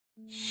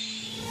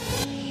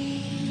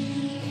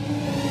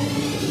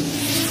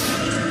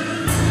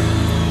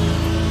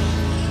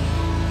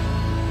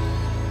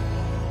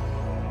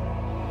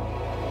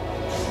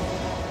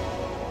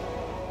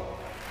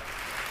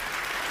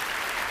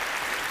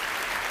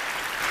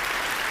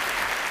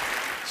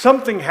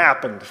Something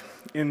happened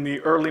in the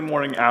early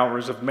morning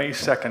hours of May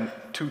 2nd,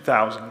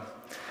 2000,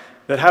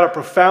 that had a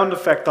profound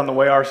effect on the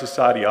way our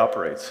society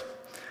operates.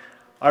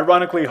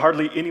 Ironically,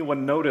 hardly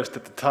anyone noticed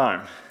at the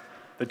time.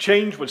 The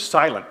change was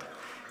silent,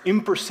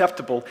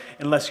 imperceptible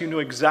unless you knew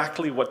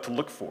exactly what to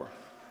look for.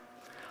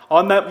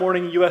 On that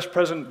morning, US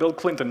President Bill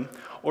Clinton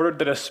ordered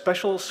that a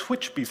special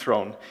switch be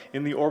thrown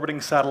in the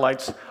orbiting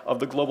satellites of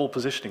the Global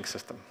Positioning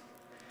System.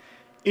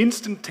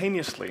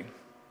 Instantaneously,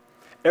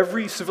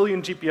 every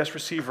civilian GPS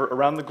receiver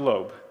around the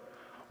globe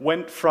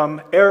went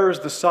from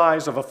errors the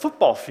size of a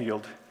football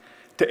field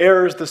to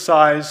errors the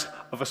size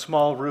of a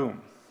small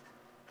room.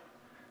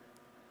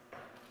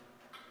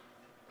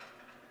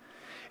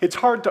 It's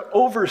hard to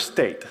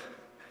overstate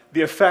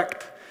the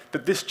effect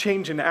that this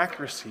change in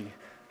accuracy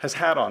has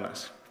had on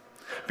us.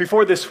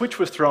 Before this switch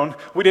was thrown,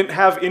 we didn't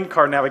have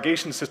in-car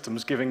navigation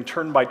systems giving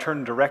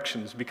turn-by-turn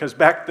directions, because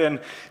back then,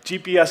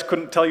 GPS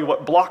couldn't tell you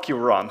what block you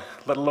were on,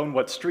 let alone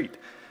what street.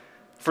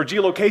 For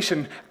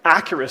geolocation,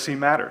 accuracy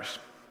matters.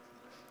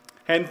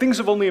 And things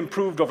have only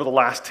improved over the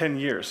last 10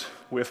 years,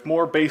 with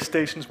more base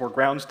stations, more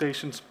ground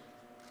stations,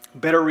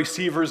 better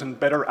receivers, and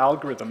better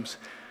algorithms.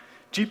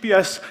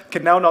 GPS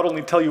can now not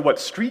only tell you what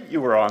street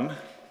you were on,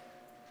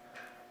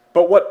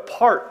 but what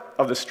part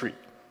of the street.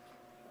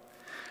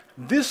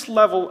 This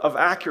level of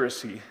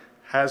accuracy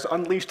has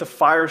unleashed a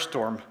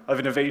firestorm of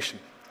innovation.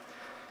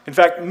 In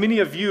fact, many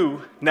of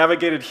you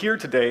navigated here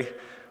today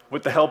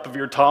with the help of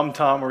your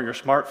TomTom or your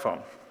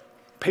smartphone.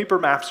 Paper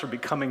maps are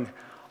becoming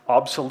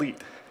obsolete.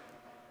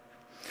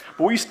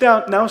 But we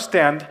now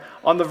stand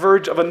on the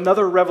verge of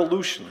another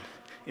revolution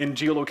in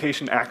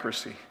geolocation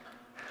accuracy.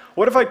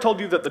 What if I told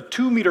you that the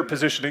 2-meter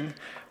positioning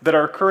that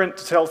our current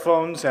cell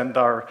phones and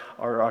our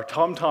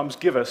TomToms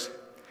give us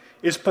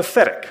is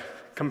pathetic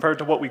compared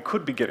to what we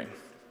could be getting?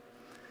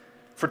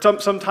 For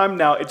some time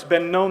now, it's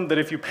been known that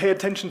if you pay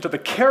attention to the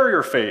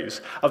carrier phase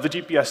of the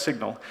GPS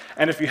signal,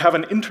 and if you have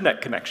an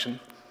internet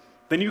connection,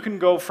 then you can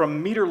go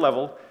from meter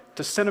level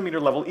to centimeter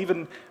level,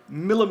 even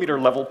millimeter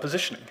level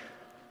positioning.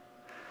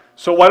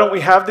 So why don't we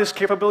have this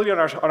capability on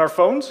our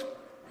phones?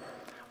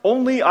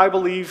 Only, I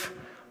believe,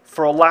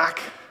 for a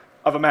lack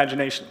of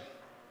imagination.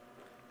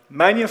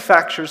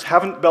 Manufacturers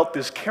haven't built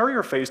this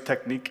carrier phase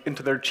technique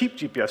into their cheap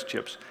GPS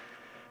chips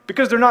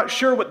because they're not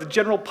sure what the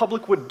general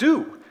public would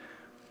do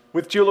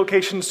with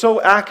geolocation so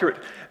accurate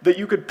that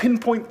you could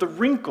pinpoint the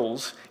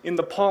wrinkles in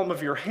the palm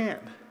of your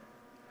hand.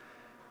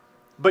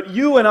 But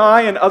you and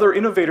I and other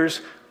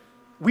innovators,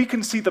 we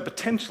can see the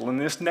potential in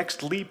this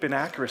next leap in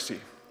accuracy.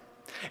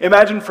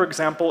 Imagine, for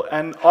example,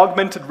 an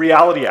augmented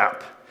reality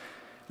app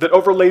that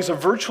overlays a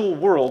virtual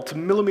world to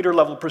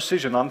millimeter-level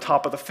precision on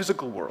top of the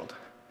physical world.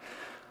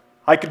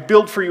 I could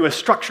build for you a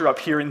structure up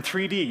here in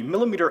 3D,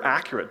 millimeter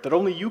accurate, that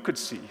only you could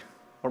see,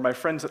 or my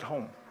friends at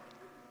home.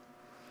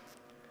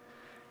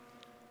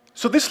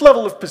 So this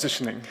level of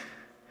positioning,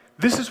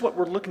 this is what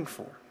we're looking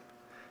for.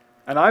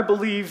 And I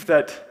believe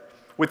that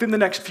within the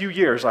next few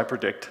years, I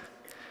predict,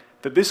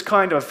 that this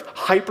kind of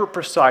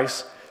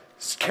hyper-precise,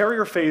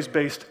 carrier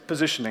phase-based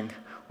positioning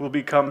will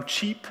become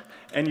cheap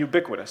and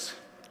ubiquitous,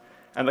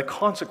 and the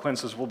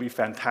consequences will be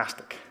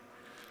fantastic.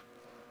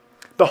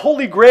 The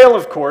holy grail,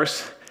 of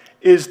course,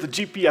 is the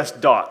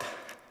GPS dot.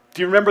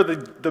 Do you remember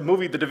the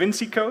movie The Da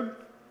Vinci Code?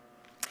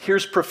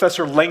 Here's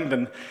Professor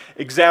Langdon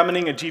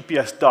examining a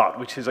GPS dot,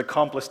 which his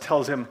accomplice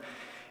tells him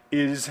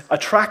is a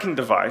tracking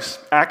device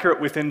accurate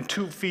within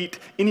 2 feet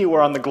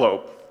anywhere on the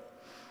globe.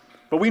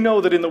 But we know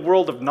that in the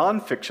world of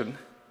nonfiction,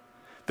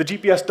 the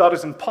GPS dot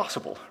is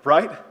impossible,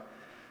 right?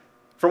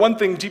 For one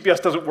thing,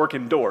 GPS doesn't work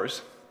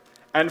indoors.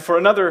 And for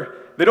another,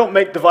 they don't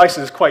make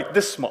devices quite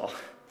this small,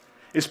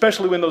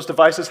 especially when those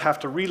devices have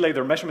to relay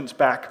their measurements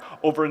back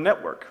over a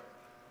network.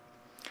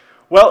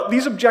 Well,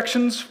 these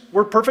objections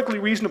were perfectly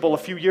reasonable a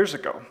few years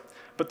ago,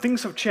 but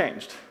things have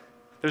changed.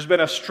 There's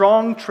been a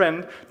strong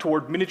trend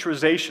toward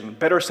miniaturization,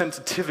 better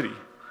sensitivity,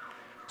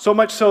 so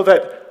much so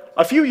that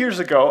a few years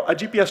ago, a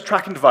GPS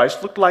tracking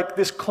device looked like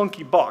this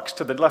clunky box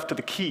to the left of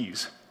the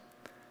keys.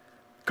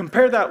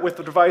 Compare that with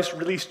the device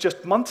released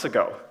just months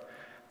ago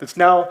that's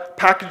now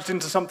packaged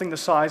into something the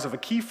size of a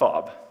key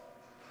fob.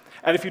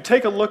 And if you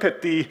take a look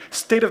at the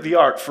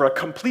state-of-the-art for a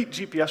complete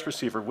GPS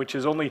receiver, which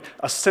is only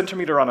a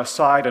centimeter on a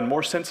side and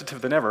more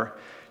sensitive than ever,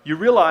 you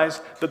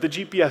realize that the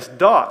GPS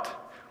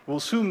dot will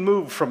soon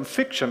move from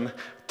fiction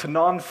to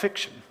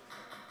non-fiction.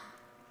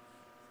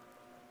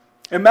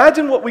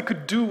 Imagine what we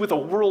could do with a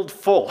world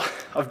full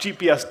of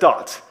GPS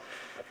dots.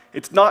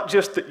 It's not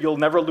just that you'll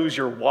never lose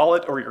your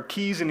wallet or your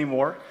keys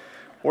anymore,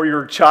 or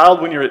your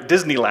child when you're at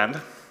Disneyland.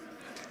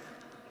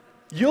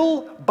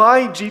 You'll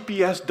buy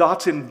GPS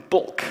dots in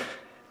bulk,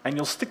 and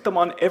you'll stick them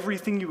on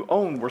everything you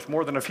own worth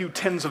more than a few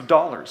tens of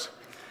dollars.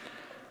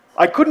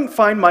 I couldn't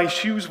find my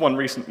shoes one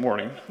recent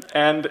morning,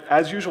 and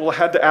as usual,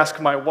 had to ask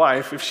my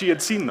wife if she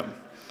had seen them.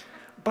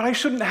 But I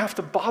shouldn't have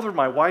to bother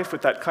my wife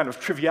with that kind of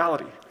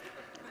triviality.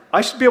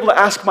 I should be able to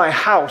ask my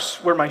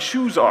house where my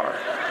shoes are.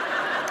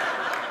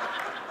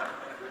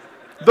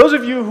 Those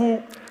of you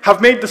who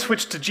have made the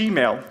switch to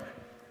Gmail,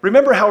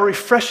 remember how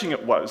refreshing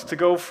it was to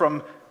go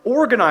from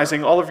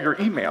organizing all of your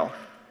email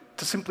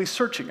to simply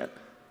searching it.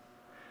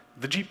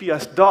 The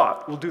GPS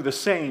dot will do the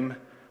same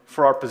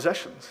for our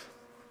possessions.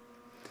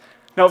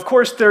 Now, of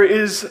course, there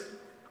is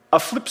a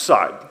flip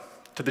side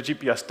to the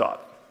GPS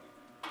dot.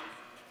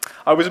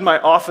 I was in my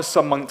office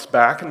some months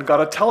back and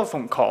got a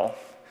telephone call.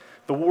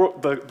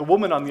 The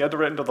woman on the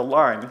other end of the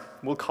line,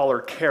 we'll call her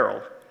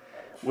Carol,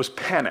 was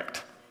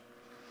panicked.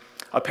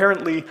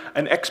 Apparently,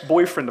 an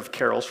ex-boyfriend of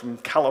Carol's from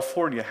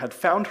California had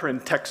found her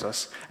in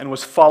Texas and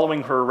was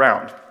following her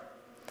around.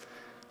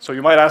 So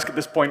you might ask at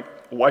this point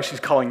why she's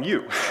calling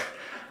you.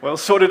 Well,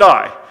 so did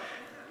I.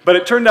 But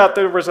it turned out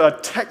there was a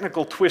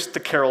technical twist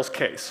to Carol's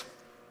case.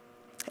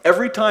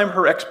 Every time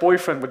her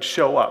ex-boyfriend would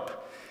show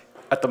up,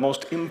 at the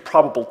most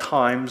improbable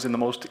times in the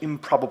most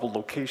improbable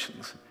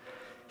locations,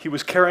 he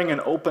was carrying an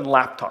open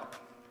laptop.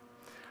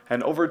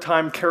 And over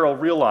time, Carol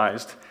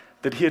realized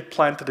that he had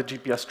planted a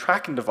GPS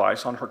tracking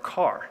device on her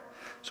car,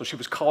 so she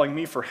was calling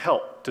me for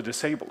help to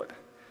disable it.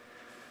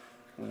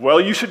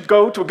 Well, you should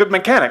go to a good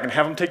mechanic and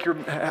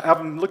have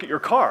him look at your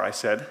car, I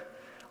said.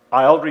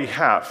 I already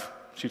have,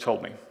 she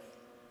told me.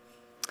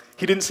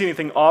 He didn't see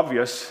anything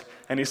obvious,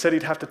 and he said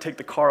he'd have to take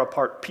the car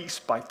apart piece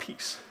by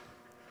piece.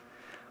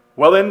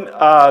 Well then,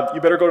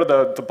 you better go to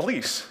the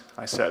police,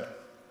 I said.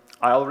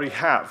 I already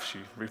have, she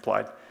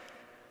replied.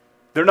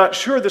 They're not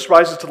sure this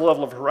rises to the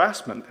level of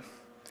harassment,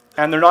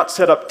 and they're not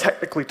set up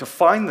technically to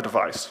find the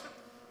device.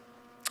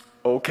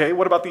 Okay,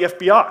 what about the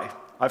FBI?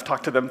 I've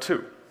talked to them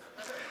too.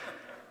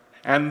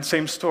 And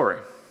same story.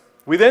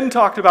 We then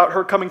talked about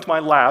her coming to my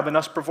lab and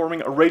us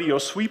performing a radio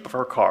sweep of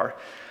her car,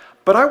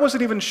 but I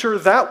wasn't even sure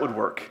that would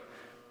work,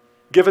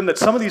 given that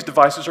some of these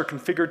devices are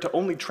configured to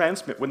only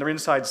transmit when they're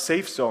inside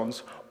safe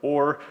zones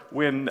or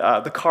when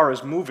the car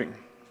is moving.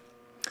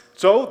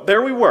 So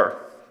there we were.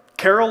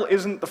 Carol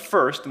isn't the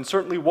first and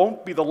certainly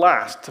won't be the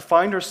last to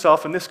find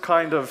herself in this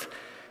kind of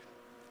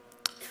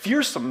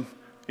fearsome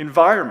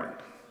environment,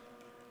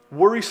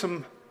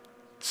 worrisome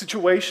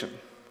situation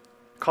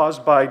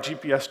caused by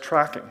GPS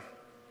tracking.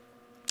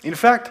 In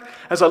fact,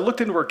 as I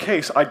looked into her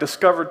case, I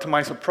discovered to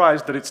my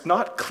surprise that it's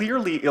not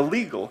clearly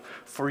illegal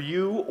for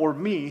you or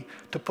me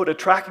to put a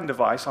tracking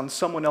device on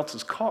someone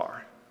else's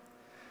car.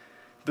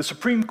 The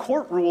Supreme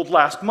Court ruled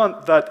last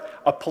month that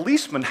a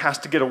policeman has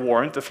to get a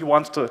warrant if he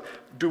wants to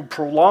do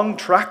prolonged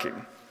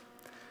tracking.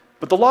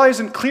 But the law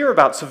isn't clear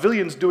about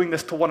civilians doing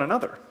this to one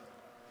another.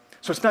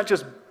 So it's not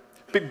just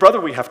Big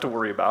Brother we have to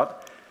worry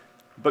about,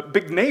 but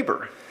Big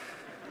Neighbor.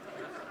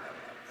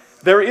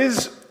 There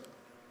is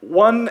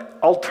one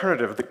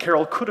alternative that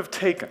Carol could have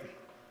taken,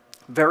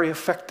 very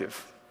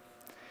effective.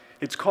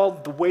 It's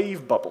called the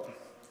wave bubble.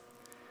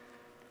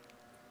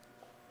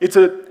 It's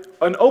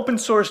an open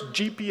source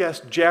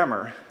GPS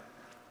jammer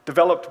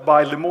developed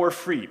by Limor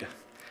Fried,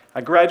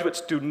 a graduate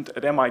student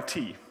at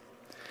MIT.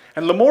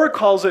 And Limor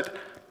calls it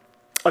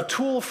a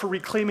tool for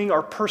reclaiming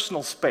our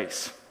personal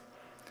space.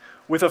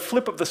 With a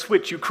flip of the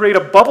switch, you create a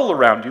bubble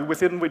around you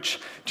within which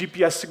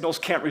GPS signals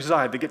can't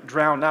reside. They get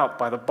drowned out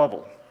by the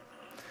bubble.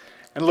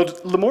 And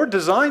Limor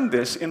designed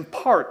this in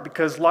part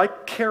because,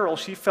 like Carol,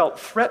 she felt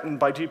threatened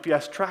by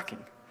GPS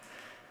tracking.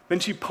 Then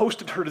she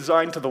posted her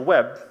design to the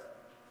web.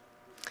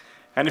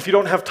 And if you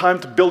don't have time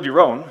to build your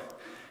own,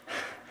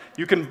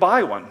 you can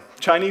buy one.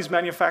 Chinese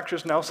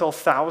manufacturers now sell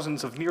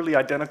thousands of nearly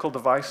identical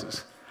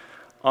devices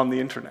on the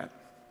internet.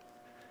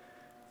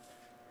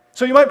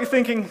 So you might be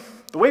thinking,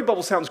 the wave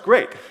bubble sounds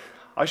great.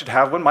 I should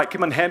have one. Might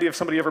come in handy if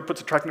somebody ever puts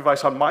a tracking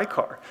device on my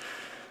car.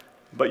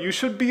 But you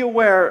should be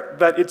aware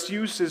that its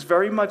use is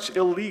very much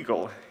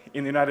illegal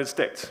in the United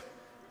States.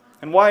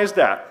 And why is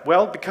that?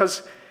 Well,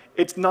 because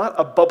it's not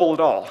a bubble at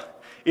all.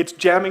 Its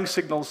jamming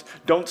signals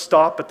don't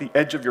stop at the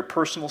edge of your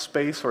personal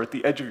space or at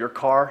the edge of your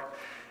car.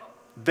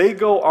 They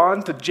go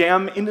on to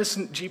jam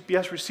innocent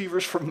GPS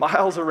receivers for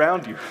miles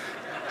around you.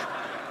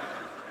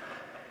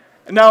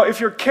 Now, if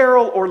you're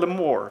Carol or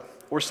Limor,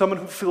 or someone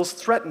who feels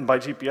threatened by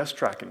GPS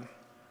tracking,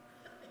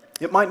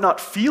 it might not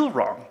feel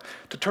wrong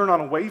to turn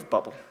on a wave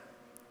bubble.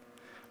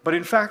 But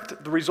in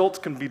fact, the results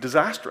can be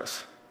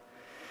disastrous.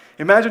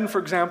 Imagine, for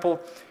example,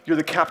 you're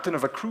the captain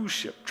of a cruise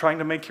ship trying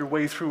to make your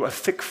way through a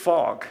thick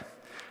fog,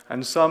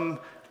 and some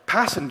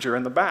passenger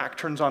in the back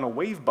turns on a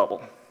wave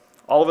bubble.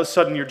 All of a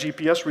sudden, your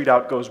GPS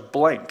readout goes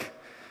blank.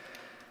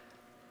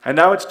 And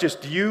now it's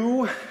just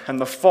you and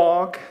the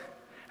fog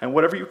and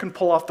whatever you can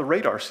pull off the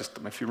radar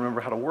system if you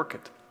remember how to work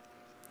it.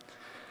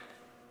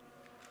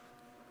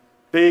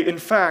 In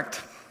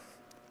fact,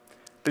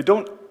 they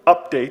don't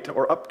update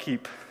or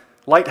upkeep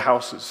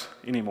lighthouses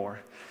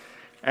anymore.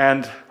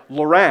 And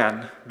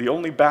LORAN, the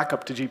only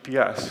backup to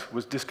GPS,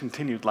 was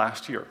discontinued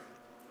last year.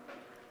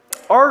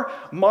 Our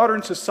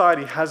modern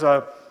society has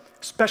a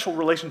special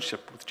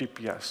relationship with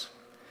GPS.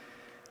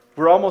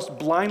 We're almost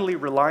blindly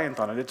reliant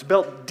on it. It's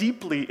built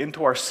deeply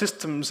into our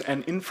systems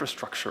and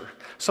infrastructure.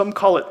 Some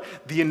call it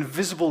the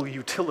invisible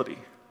utility.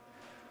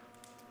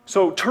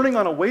 So turning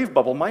on a wave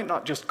bubble might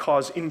not just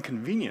cause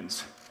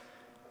inconvenience,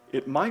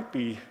 it might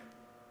be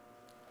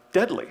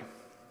deadly.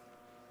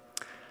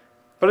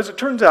 But as it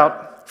turns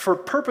out, for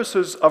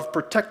purposes of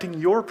protecting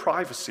your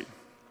privacy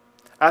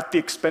at the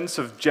expense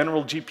of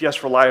general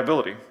GPS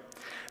reliability,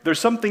 there's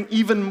something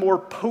even more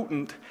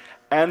potent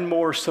and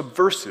more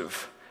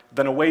subversive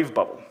than a wave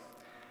bubble,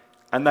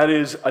 and that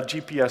is a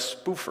GPS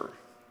spoofer.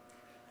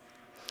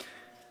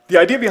 The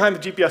idea behind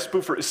the GPS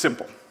spoofer is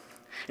simple.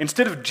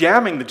 Instead of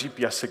jamming the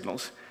GPS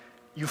signals,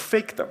 you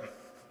fake them.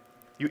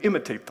 You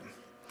imitate them.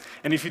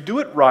 And if you do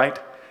it right,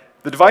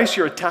 the device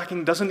you're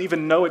attacking doesn't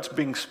even know it's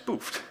being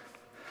spoofed.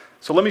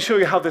 So let me show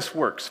you how this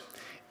works.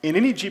 In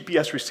any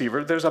GPS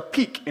receiver, there's a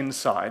peak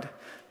inside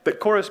that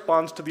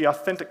corresponds to the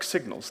authentic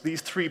signals.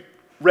 These 3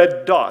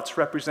 red dots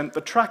represent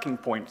the tracking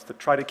points that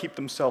try to keep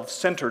themselves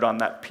centered on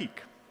that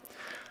peak.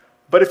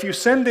 But if you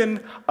send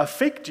in a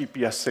fake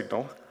GPS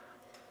signal,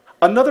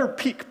 another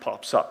peak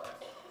pops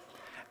up.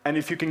 And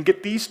if you can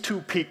get these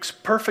 2 peaks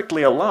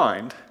perfectly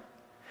aligned,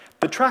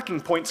 the tracking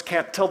points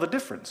can't tell the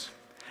difference,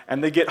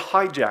 and they get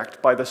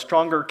hijacked by the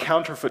stronger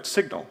counterfeit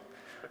signal,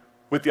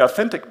 with the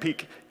authentic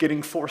peak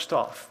getting forced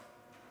off.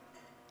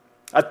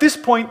 At this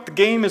point, the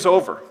game is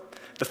over.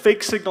 The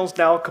fake signals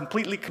now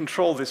completely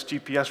control this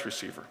GPS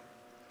receiver.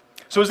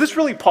 So is this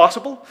really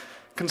possible?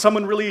 Can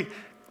someone really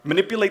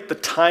manipulate the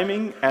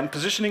timing and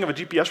positioning of a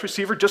GPS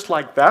receiver just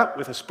like that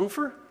with a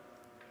spoofer?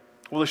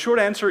 Well, the short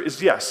answer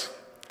is yes.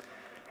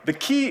 The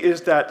key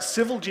is that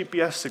civil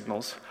GPS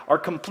signals are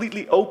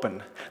completely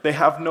open. They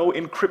have no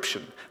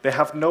encryption. They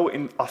have no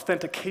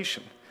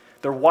authentication.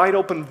 They're wide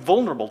open,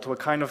 vulnerable to a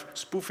kind of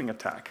spoofing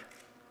attack.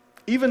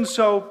 Even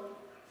so,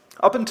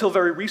 up until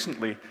very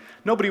recently,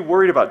 nobody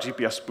worried about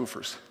GPS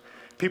spoofers.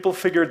 People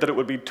figured that it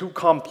would be too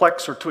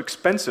complex or too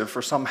expensive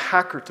for some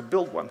hacker to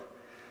build one.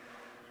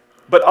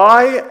 But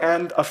I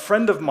and a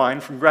friend of mine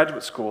from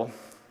graduate school,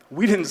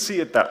 we didn't see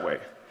it that way.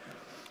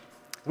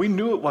 We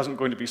knew it wasn't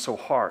going to be so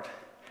hard.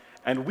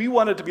 And we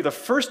wanted to be the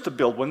first to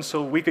build one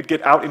so we could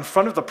get out in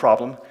front of the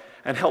problem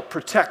and help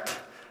protect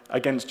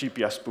against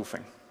GPS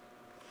spoofing.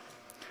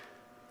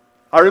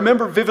 I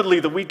remember vividly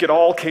the week it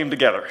all came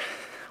together.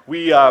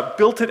 We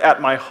built it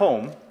at my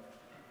home,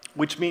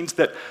 which means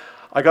that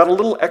I got a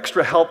little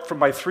extra help from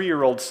my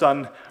 3-year-old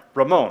son,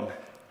 Ramon.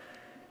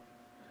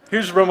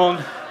 Here's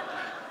Ramon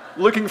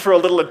looking for a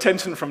little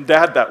attention from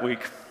Dad that week.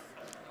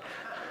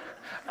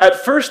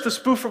 At first, the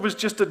spoofer was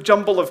just a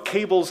jumble of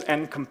cables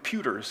and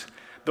computers,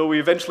 though we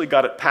eventually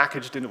got it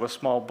packaged into a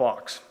small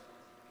box.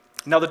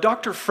 Now, the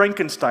Dr.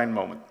 Frankenstein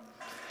moment,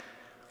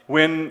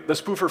 when the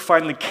spoofer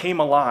finally came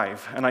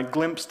alive and I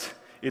glimpsed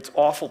its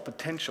awful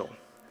potential,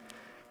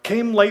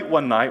 came late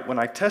one night when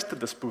I tested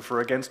the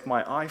spoofer against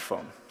my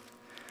iPhone.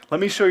 Let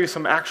me show you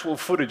some actual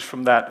footage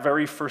from that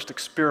very first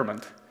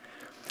experiment.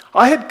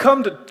 I had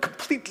come to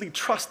completely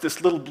trust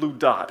this little blue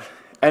dot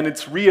and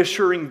its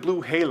reassuring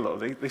blue halo.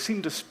 They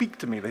seemed to speak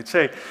to me. They'd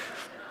say,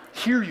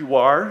 here you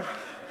are,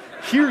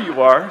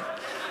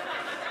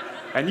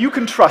 and you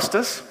can trust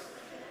us.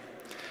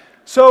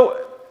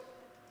 So,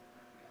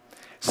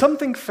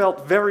 something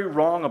felt very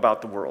wrong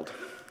about the world.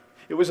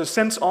 It was a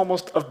sense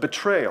almost of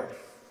betrayal.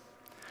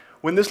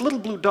 When this little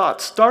blue dot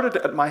started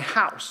at my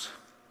house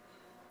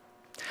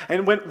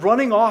and went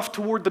running off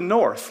toward the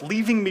north,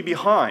 leaving me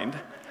behind,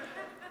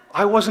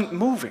 I wasn't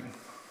moving.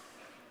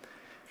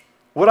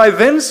 What I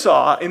then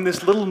saw in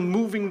this little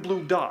moving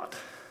blue dot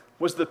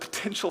was the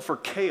potential for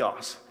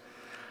chaos.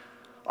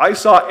 I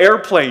saw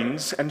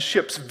airplanes and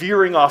ships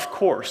veering off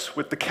course,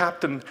 with the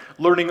captain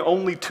learning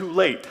only too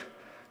late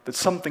that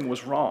something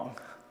was wrong.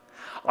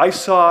 I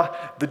saw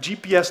the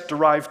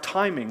GPS-derived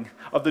timing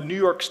of the New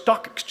York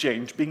Stock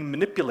Exchange being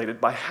manipulated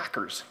by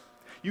hackers.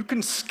 You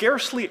can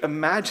scarcely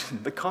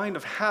imagine the kind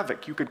of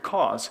havoc you could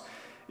cause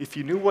if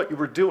you knew what you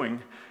were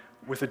doing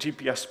with a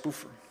GPS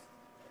spoofer.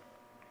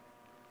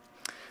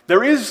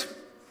 There is,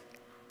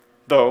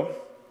 though,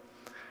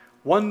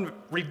 one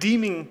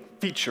redeeming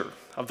feature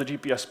of the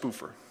GPS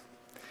spoofer.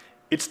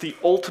 It's the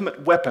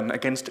ultimate weapon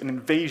against an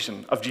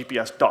invasion of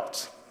GPS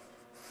dots.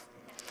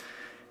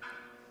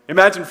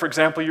 Imagine, for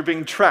example, you're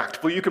being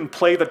tracked. Well, you can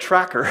play the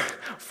tracker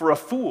for a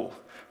fool,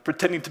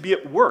 pretending to be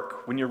at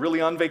work when you're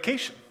really on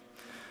vacation.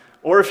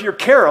 Or if you're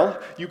Carol,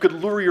 you could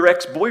lure your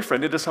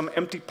ex-boyfriend into some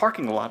empty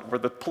parking lot where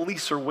the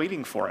police are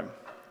waiting for him.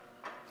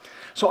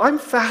 So I'm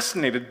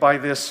fascinated by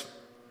this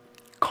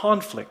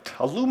conflict,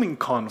 a looming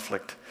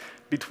conflict,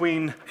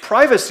 between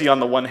privacy on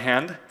the one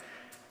hand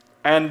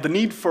and the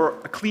need for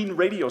a clean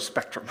radio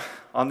spectrum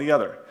on the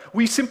other.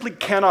 We simply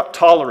cannot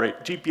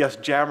tolerate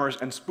GPS jammers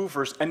and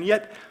spoofers, and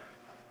yet,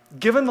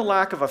 given the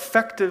lack of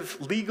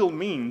effective legal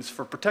means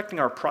for protecting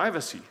our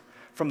privacy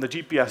from the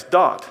GPS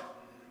dot,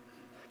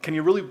 can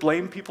you really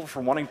blame people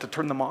for wanting to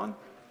turn them on,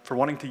 for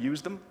wanting to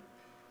use them?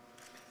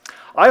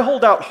 I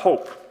hold out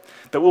hope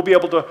that we'll be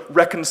able to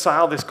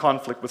reconcile this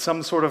conflict with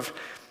some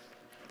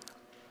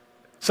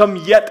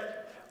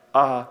yet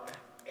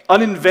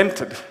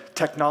uninvented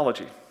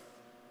technology.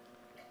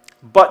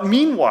 But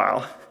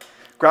meanwhile,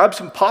 grab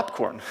some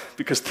popcorn,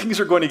 because things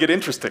are going to get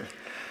interesting.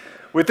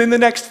 Within the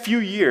next few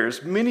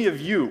years, many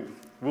of you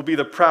will be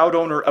the proud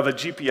owner of a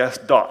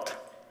GPS dot.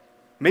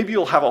 Maybe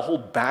you'll have a whole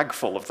bag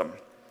full of them.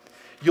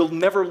 You'll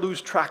never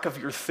lose track of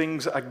your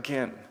things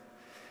again.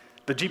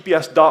 The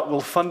GPS dot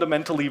will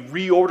fundamentally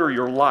reorder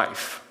your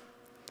life.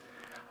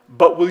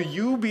 But will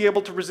you be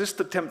able to resist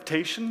the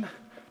temptation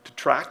to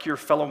track your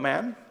fellow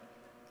man?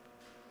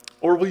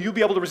 Or will you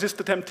be able to resist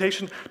the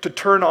temptation to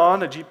turn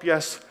on a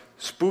GPS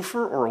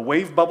spoofer or a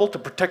wave bubble to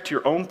protect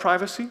your own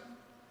privacy?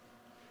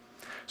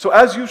 So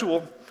as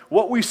usual,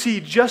 what we see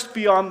just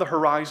beyond the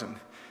horizon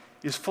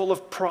is full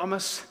of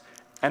promise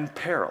and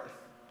peril.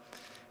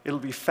 It'll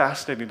be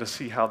fascinating to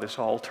see how this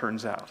all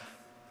turns out.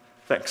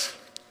 Thanks.